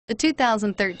The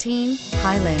 2013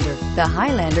 Highlander. The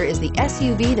Highlander is the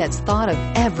SUV that's thought of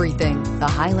everything. The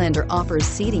Highlander offers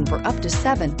seating for up to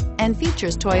 7 and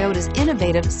features Toyota's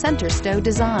innovative center stow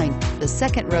design. The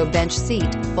second row bench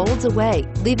seat folds away,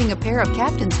 leaving a pair of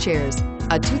captain's chairs.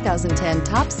 A 2010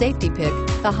 top safety pick,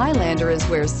 the Highlander is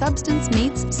where substance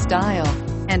meets style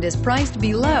and is priced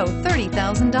below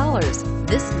 $30,000.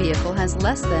 This vehicle has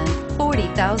less than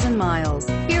 40,000 miles.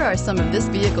 Here are some of this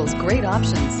vehicle's great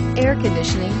options: air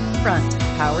conditioning, front,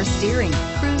 power steering,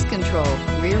 cruise control,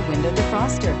 rear window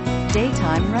defroster,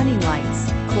 daytime running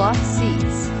lights, cloth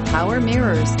seats, power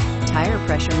mirrors, tire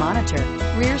pressure monitor,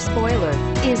 rear spoiler.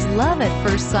 Is love at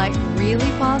first sight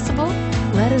really possible?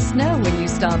 Let us know when you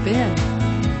stop in.